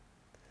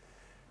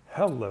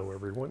Hello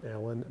everyone,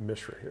 Alan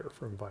Mishra here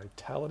from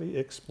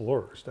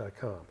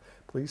VitalityExplorers.com.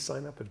 Please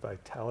sign up at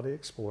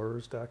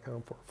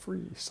VitalityExplorers.com for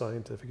free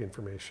scientific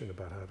information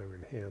about how to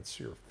enhance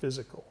your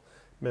physical,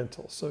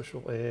 mental,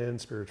 social, and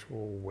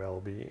spiritual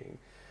well-being.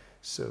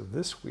 So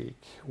this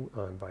week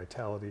on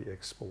Vitality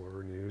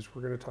Explorer News,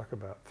 we're going to talk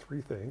about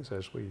three things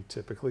as we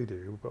typically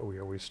do, but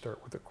we always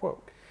start with a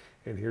quote.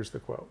 And here's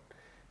the quote.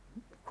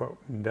 Quote,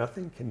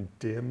 "Nothing can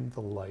dim the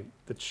light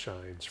that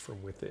shines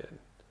from within."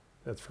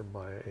 That's from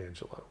Maya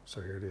Angelou.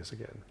 So here it is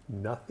again.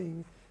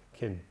 Nothing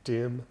can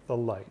dim the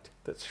light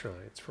that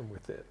shines from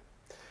within.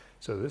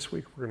 So this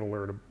week we're going to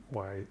learn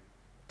why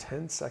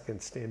 10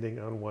 seconds standing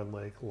on one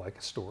leg like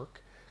a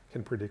stork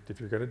can predict if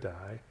you're going to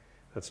die.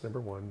 That's number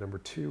one. Number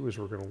two is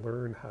we're going to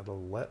learn how to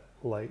let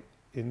light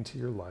into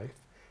your life.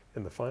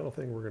 And the final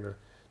thing we're going to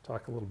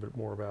talk a little bit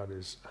more about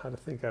is how to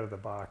think out of the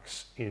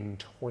box in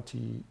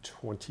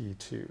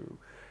 2022.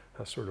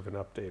 Sort of an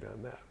update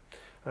on that.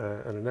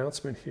 An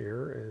announcement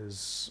here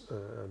is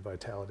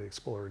Vitality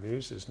Explorer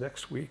News is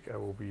next week I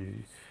will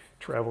be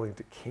traveling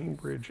to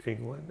Cambridge,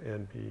 England,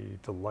 and be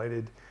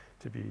delighted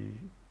to be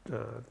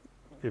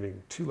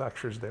giving two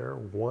lectures there,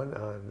 one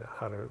on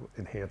how to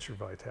enhance your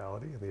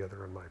vitality and the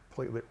other on my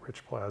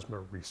platelet-rich plasma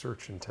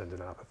research in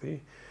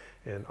tendinopathy.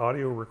 And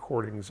audio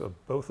recordings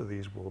of both of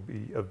these will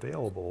be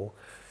available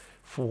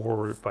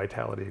for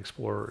Vitality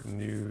Explorer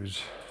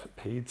News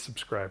paid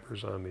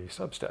subscribers on the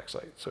Substack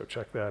site. So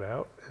check that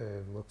out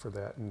and look for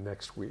that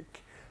next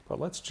week. But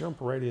let's jump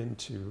right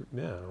into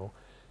now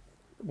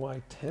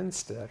why 10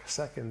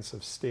 seconds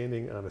of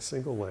standing on a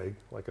single leg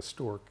like a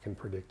stork can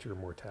predict your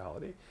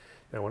mortality.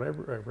 Now, when I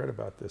read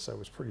about this, I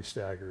was pretty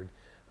staggered.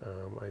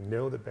 I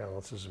know that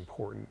balance is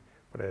important,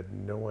 but I had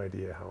no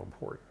idea how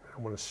important. I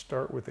want to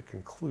start with the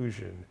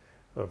conclusion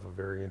of a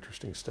very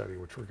interesting study,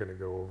 which we're going to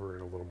go over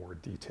in a little more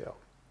detail.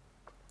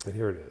 And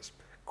here it is,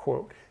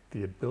 quote,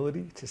 "The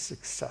ability to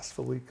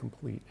successfully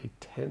complete a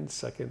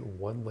 10-second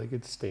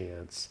one-legged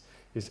stance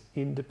is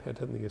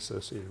independently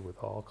associated with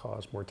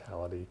all-cause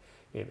mortality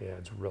and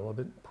adds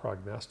relevant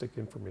prognostic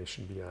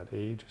information beyond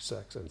age,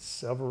 sex, and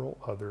several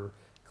other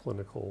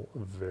clinical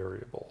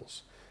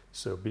variables."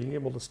 So being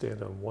able to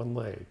stand on one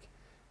leg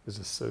is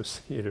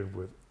associated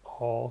with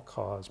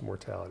all-cause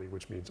mortality,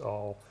 which means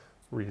all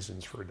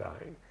reasons for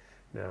dying.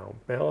 Now,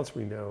 balance,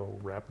 we know,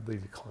 rapidly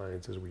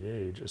declines as we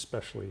age,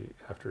 especially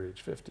after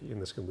age 50,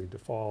 and this can lead to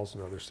falls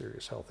and other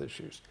serious health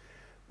issues.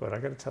 But I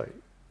got to tell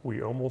you,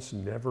 we almost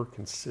never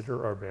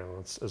consider our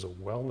balance as a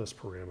wellness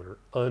parameter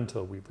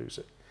until we lose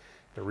it.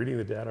 Now, reading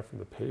the data from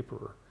the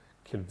paper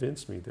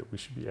convinced me that we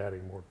should be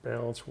adding more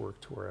balance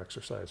work to our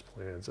exercise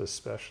plans,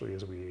 especially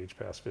as we age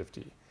past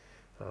 50.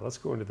 Let's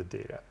go into the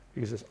data,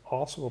 because this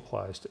also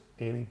applies to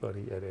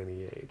anybody at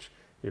any age.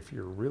 If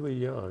you're really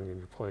young and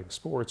you're playing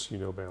sports, you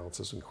know balance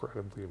is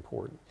incredibly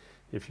important.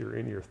 If you're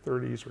in your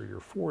 30s or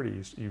your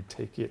 40s, you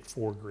take it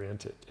for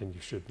granted, and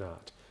you should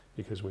not.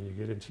 Because when you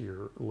get into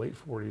your late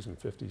 40s and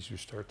 50s, you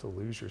start to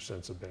lose your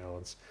sense of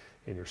balance.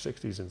 In your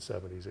 60s and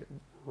 70s, it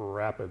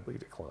rapidly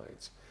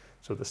declines.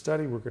 So the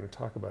study we're going to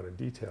talk about in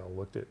detail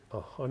looked at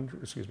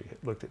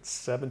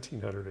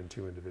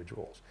 1,702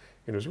 individuals.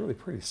 And it was really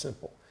pretty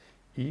simple.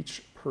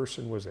 Each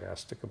person was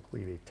asked to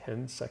complete a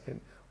 10-second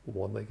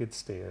one-legged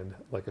stand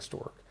like a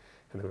stork.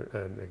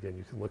 And again,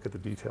 you can look at the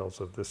details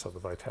of this on the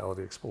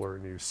Vitality Explorer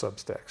News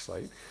Substack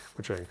site,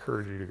 which I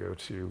encourage you to go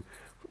to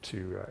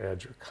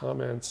add your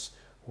comments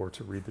or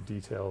to read the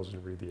details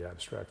and read the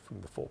abstract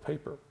from the full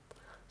paper.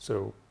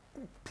 So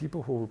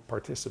people who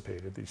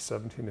participated, these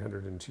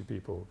 1,702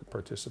 people who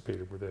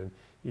participated, were then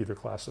either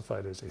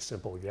classified as a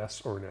simple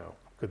yes or no.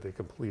 Could they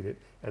complete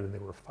it? And then they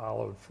were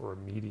followed for a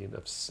median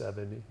of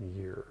 7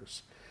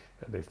 years.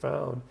 And they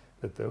found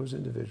that those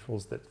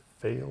individuals that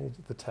failed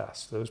the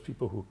test, those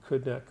people who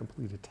could not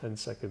complete a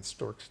 10-second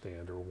stork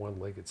stand or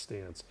one-legged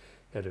stance,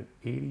 had an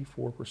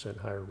 84%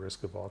 higher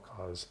risk of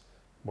all-cause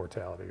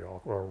mortality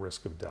or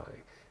risk of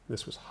dying.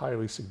 This was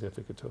highly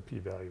significant to a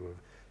p-value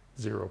of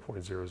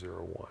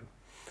 0.001.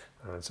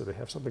 So they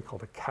have something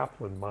called a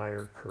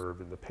Kaplan-Meier curve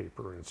in the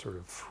paper, and it's sort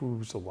of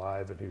who's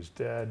alive and who's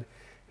dead.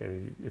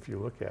 And if you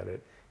look at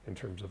it in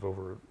terms of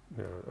over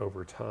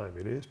time,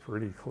 it is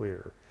pretty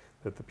clear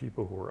that the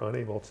people who were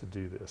unable to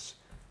do this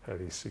had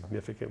a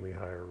significantly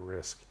higher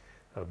risk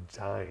of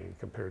dying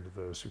compared to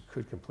those who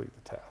could complete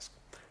the task.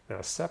 Now,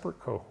 a separate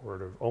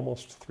cohort of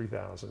almost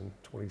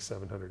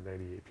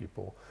 2,798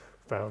 people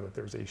found that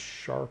there's a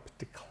sharp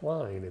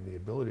decline in the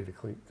ability to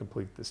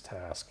complete this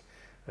task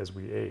as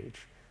we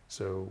age.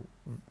 So,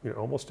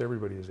 almost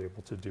everybody is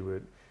able to do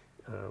it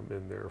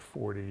in their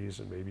 40s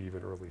and maybe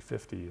even early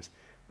 50s.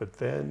 But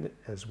then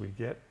as we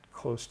get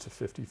close to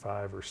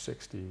 55 or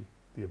 60,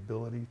 the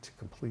ability to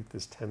complete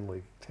this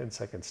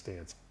 10-second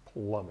stance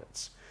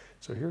plummets.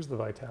 So here's the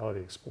Vitality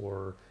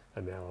Explorer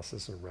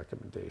analysis and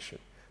recommendation.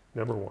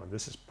 Number one,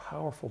 this is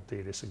powerful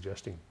data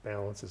suggesting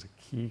balance is a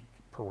key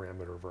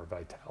parameter of our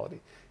vitality.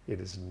 It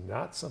is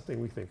not something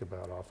we think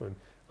about often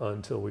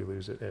until we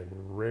lose it, and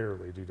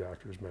rarely do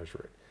doctors measure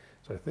it.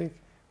 So I think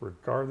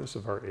regardless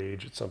of our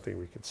age, it's something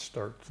we can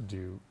start to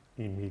do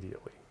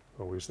immediately.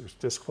 Always, there's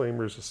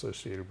disclaimers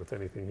associated with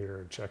anything here,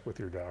 and check with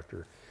your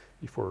doctor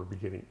before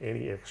beginning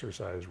any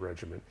exercise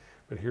regimen.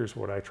 But here's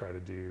what I try to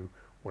do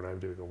when I'm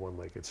doing a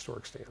one-legged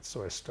stork stance.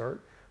 So I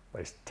start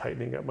by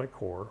tightening up my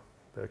core.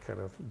 That kind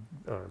of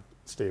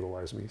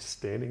stabilizes me,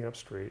 standing up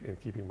straight and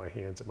keeping my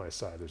hands at my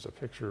side. There's a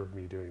picture of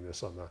me doing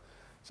this on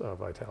the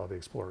Vitality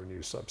Explorer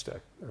News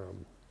Substack,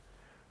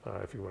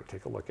 if you want to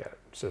take a look at it.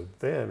 So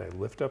then I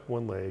lift up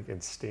one leg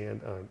and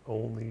stand on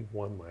only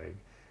one leg.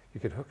 You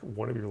can hook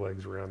one of your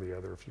legs around the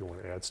other if you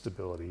want to add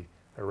stability.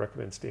 I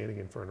recommend standing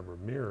in front of a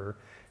mirror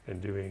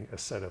and doing a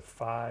set of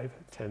 5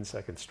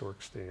 10-second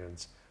stork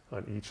stands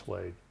on each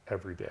leg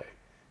every day.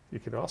 You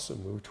can also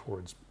move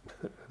towards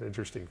an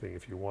interesting thing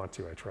if you want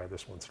to. I try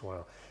this once in a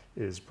while,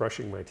 is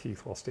brushing my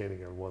teeth while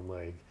standing on one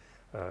leg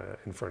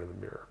in front of the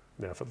mirror.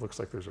 Now, if it looks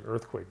like there's an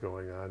earthquake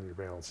going on, your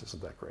balance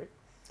isn't that great.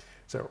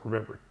 So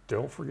remember,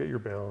 don't forget your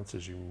balance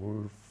as you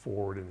move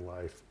forward in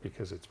life,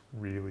 because it's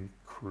really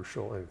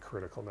crucial and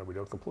critical. Now, we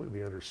don't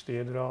completely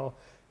understand it all.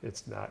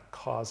 It's not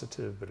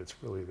causative, but it's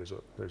really,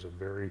 there's a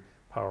very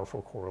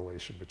powerful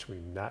correlation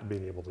between not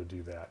being able to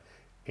do that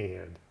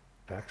and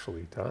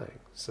actually dying.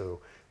 So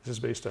this is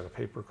based on a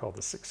paper called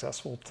The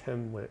Successful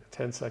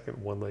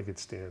 10-Second One-Legged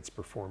Stance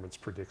Performance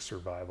Predicts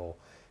Survival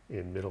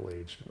in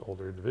Middle-Aged and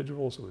Older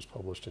Individuals. It was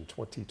published in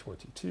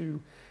 2022,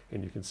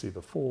 and you can see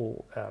the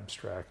full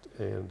abstract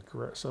and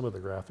some of the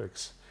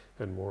graphics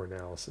and more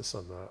analysis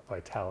on the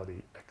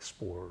Vitality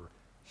Explorer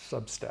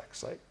Substack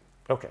site.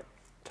 Okay,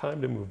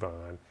 time to move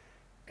on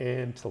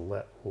and to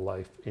let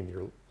life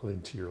into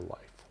your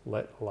life.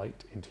 Let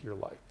light into your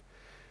life.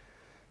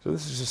 So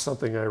this is just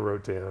something I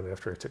wrote down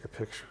after I took a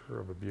picture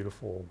of a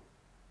beautiful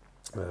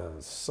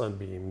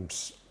sunbeam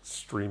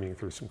streaming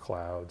through some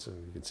clouds,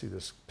 and you can see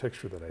this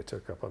picture that I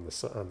took up on the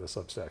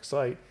Substack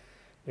site.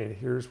 And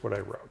here's what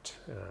I wrote: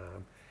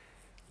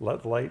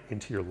 let light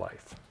into your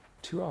life.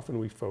 Too often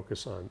we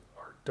focus on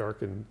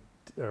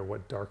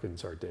what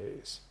darkens our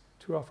days.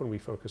 Too often we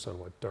focus on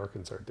what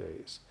darkens our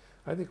days.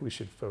 I think we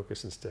should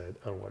focus instead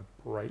on what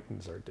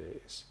brightens our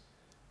days.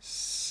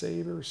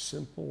 Savor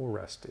simple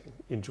resting.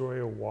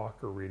 Enjoy a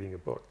walk or reading a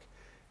book.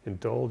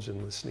 Indulge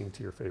in listening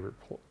to your favorite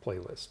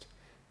playlist.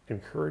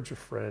 Encourage a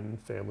friend,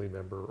 family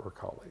member, or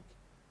colleague.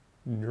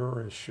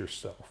 Nourish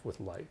yourself with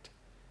light.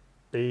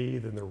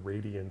 Bathe in the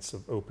radiance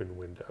of open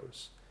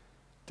windows.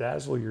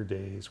 Dazzle your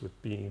days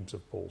with beams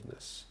of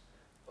boldness.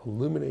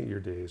 Illuminate your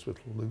days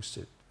with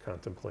lucid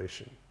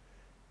contemplation.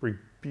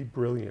 Be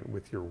brilliant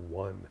with your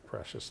one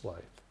precious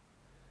life.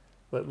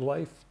 Let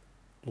light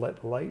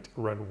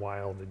run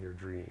wild in your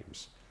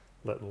dreams.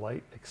 Let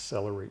light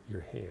accelerate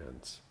your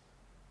hands.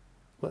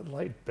 Let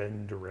light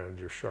bend around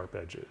your sharp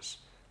edges.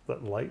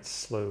 Let light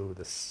slow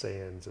the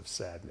sands of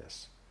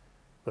sadness.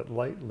 Let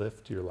light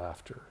lift your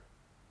laughter.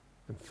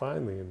 And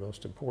finally, and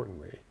most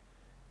importantly,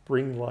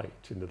 bring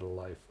light into the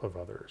life of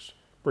others.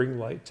 Bring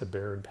light to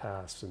barren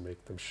paths and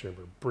make them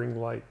shimmer.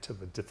 Bring light to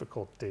the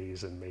difficult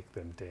days and make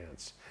them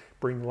dance.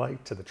 Bring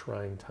light to the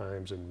trying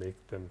times and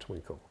make them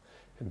twinkle.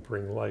 And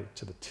bring light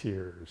to the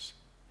tears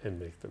and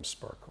make them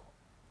sparkle.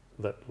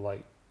 Let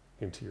light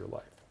into your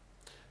life.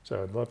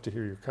 So I'd love to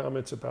hear your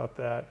comments about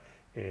that.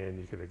 And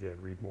you can, again,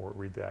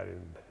 read that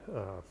in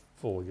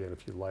full again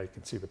if you like,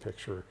 and see the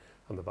picture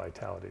on the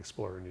Vitality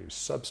Explorer News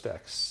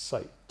Substack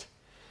site.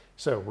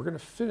 So we're going to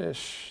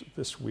finish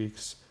this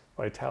week's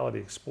Vitality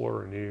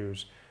Explorer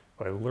News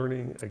by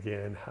learning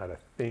again how to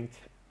think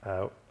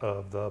out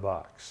of the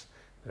box.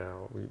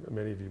 Now,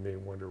 many of you may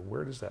wonder,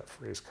 where does that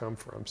phrase come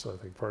from? So I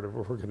think part of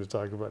what we're going to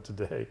talk about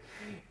today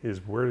is,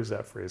 where does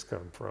that phrase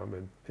come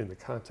from in the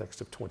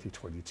context of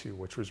 2022,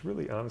 which was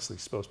really honestly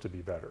supposed to be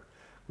better.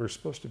 We were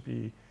supposed to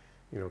be,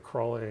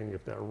 crawling,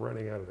 if not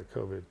running out of the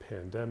COVID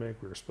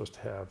pandemic. We were supposed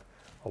to have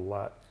a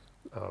lot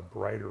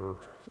brighter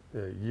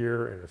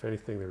year, and if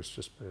anything, there's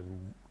just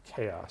been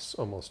chaos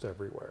almost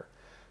everywhere.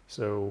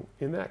 So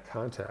in that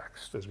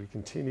context, as we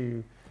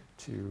continue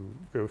to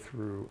go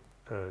through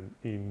an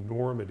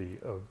enormity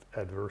of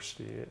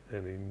adversity,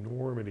 an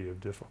enormity of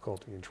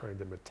difficulty in trying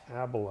to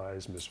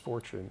metabolize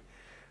misfortune,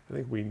 I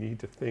think we need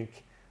to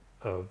think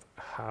of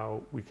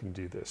how we can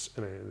do this.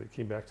 And I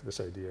came back to this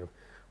idea of,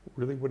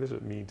 really, what does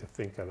it mean to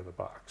think out of the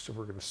box? If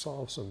we're going to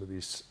solve some of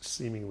these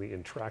seemingly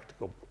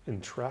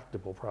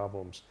intractable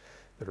problems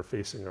that are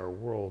facing our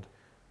world,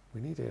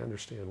 we need to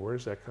understand, where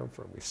does that come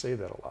from? We say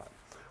that a lot.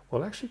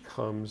 Well, it actually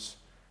comes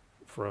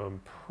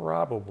from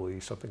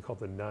probably something called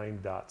the 9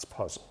 dots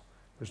puzzle.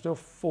 There's no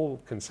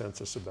full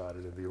consensus about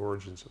it in the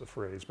origins of the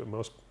phrase, but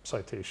most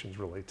citations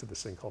relate to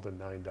this thing called a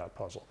 9-dot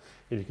puzzle.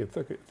 And you can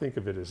think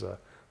of it as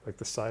like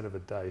the side of a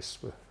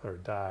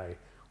die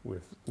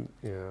with,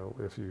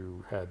 if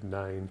you had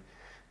nine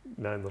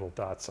little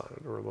dots on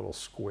it, or a little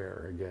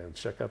square. Again,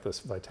 check out this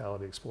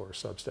Vitality Explorer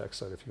Substack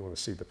site if you want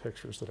to see the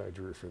pictures that I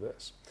drew for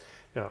this.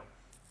 Now,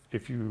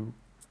 if you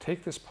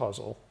take this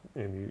puzzle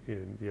and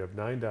you have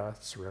 9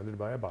 dots surrounded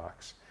by a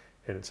box,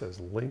 and it says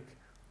link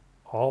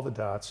all the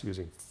dots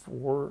using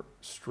 4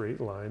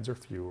 straight lines or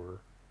fewer,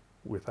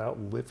 without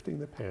lifting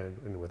the pen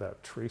and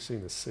without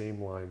tracing the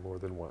same line more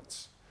than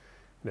once.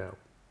 Now,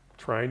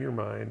 try in your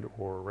mind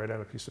or write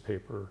out a piece of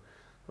paper,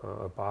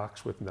 a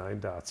box with 9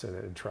 dots in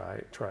it, and try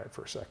it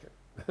for a second.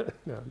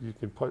 Now, you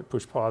can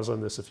push pause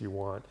on this if you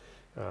want.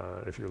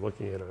 If you're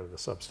looking at it on the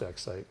Substack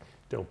site,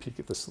 don't peek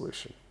at the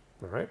solution.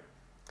 All right?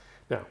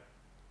 Now,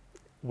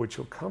 what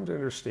you'll come to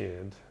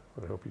understand,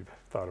 and I hope you've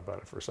thought about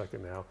it for a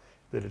second now,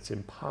 that it's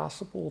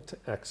impossible to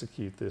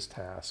execute this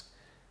task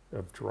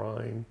of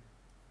drawing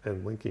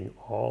and linking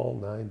all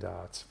 9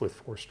 dots with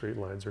 4 straight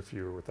lines or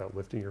fewer without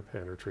lifting your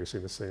pen or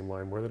tracing the same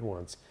line more than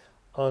once,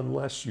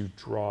 unless you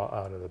draw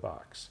out of the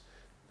box.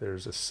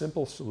 There's a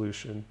simple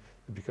solution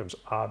that becomes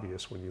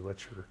obvious when you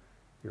let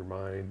your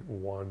mind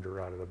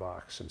wander out of the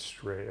box and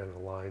a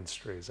line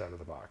strays out of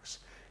the box.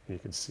 And you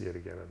can see it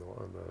again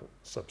on the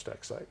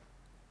Substack site.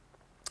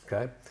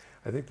 Okay?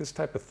 I think this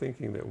type of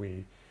thinking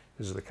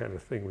is the kind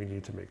of thing we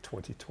need to make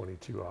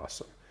 2022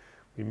 awesome.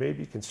 We may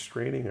be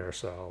constraining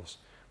ourselves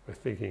by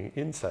thinking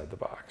inside the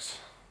box.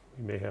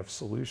 We may have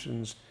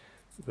solutions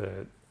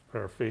that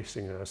are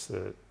facing us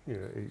that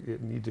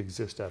it need to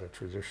exist out of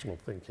traditional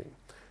thinking.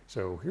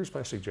 So here's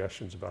my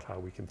suggestions about how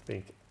we can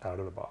think out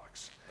of the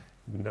box.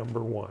 Number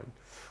 1,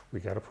 we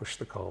got to push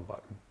the calm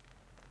button.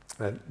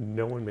 And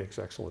no one makes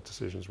excellent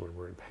decisions when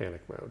we're in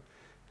panic mode.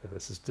 And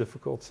this is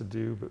difficult to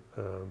do, but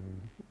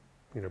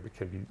it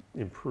can be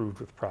improved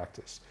with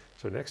practice.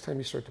 So next time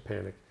you start to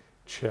panic,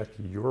 check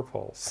your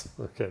pulse.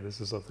 Okay,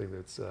 this is something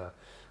that's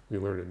we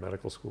learned in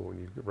medical school. When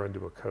you run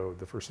to a code,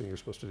 the first thing you're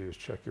supposed to do is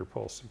check your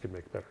pulse so you can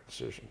make better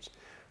decisions.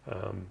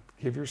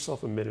 Give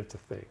yourself a minute to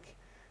think.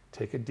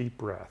 Take a deep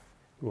breath.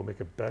 You will make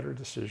a better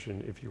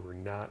decision if you are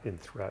not in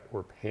threat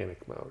or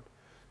panic mode.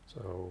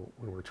 So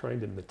when we're trying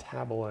to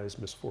metabolize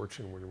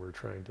misfortune, when we're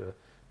trying to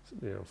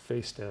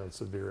face down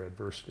severe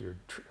adversity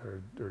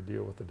or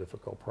deal with a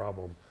difficult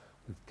problem,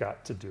 we've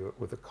got to do it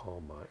with a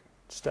calm mind.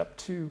 Step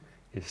 2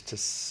 is to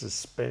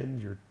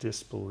suspend your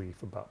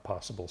disbelief about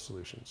possible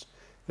solutions.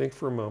 Think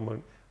for a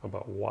moment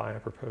about why a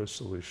proposed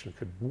solution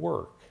could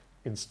work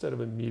instead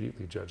of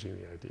immediately judging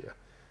the idea.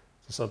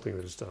 It's something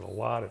that is done a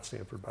lot at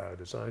Stanford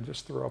Biodesign.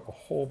 Just throw up a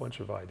whole bunch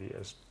of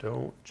ideas.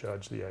 Don't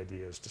judge the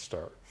ideas to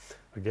start.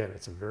 Again,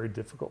 it's a very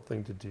difficult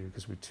thing to do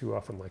because we too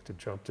often like to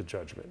jump to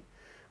judgment.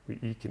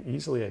 We can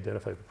easily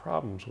identify the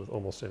problems with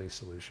almost any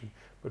solution,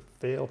 but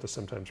fail to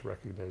sometimes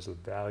recognize the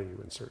value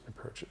in certain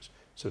approaches.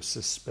 So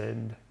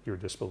suspend your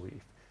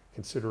disbelief.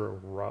 Consider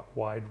a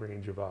wide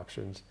range of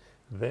options,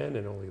 then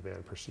and only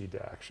then proceed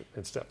to action.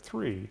 And step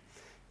 3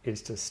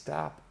 is to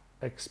stop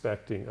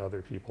expecting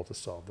other people to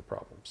solve the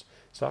problems.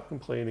 Stop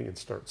complaining and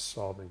start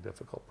solving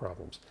difficult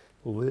problems.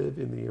 Live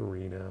in the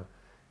arena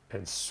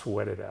and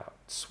sweat it out.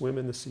 Swim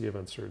in the sea of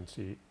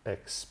uncertainty.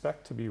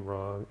 Expect to be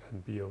wrong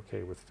and be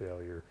okay with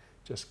failure.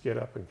 Just get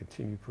up and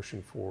continue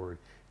pushing forward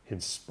in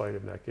spite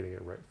of not getting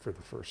it right for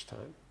the first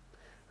time.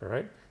 All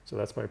right? So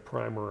that's my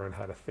primer on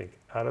how to think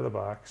out of the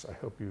box. I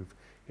hope you've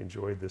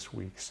enjoyed this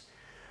week's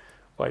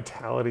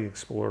Vitality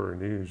Explorer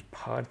News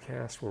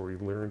podcast, where we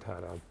learned how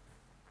to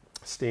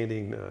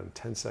standing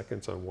 10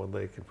 seconds on one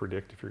leg can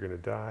predict if you're going to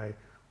die.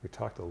 We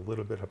talked a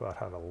little bit about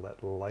how to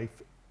let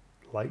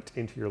light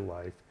into your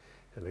life,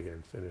 and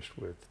again finished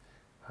with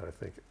how to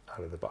think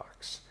out of the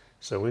box.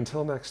 So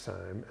until next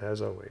time,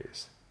 as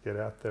always, get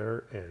out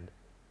there and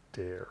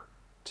dare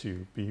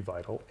to be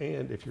vital.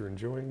 And if you're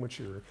enjoying what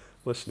you're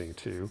listening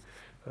to,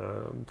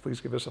 please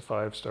give us a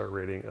 5-star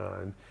rating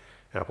on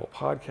Apple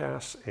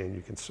Podcasts, and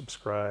you can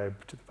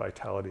subscribe to the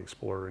Vitality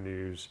Explorer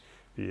News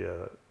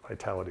via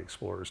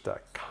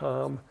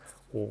vitalityexplorers.com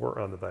or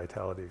on the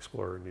Vitality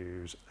Explorer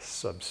News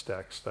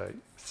Substack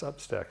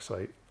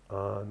site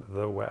on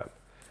the web.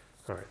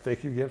 All right,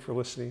 thank you again for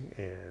listening,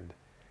 and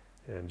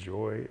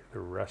enjoy the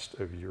rest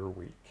of your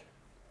week.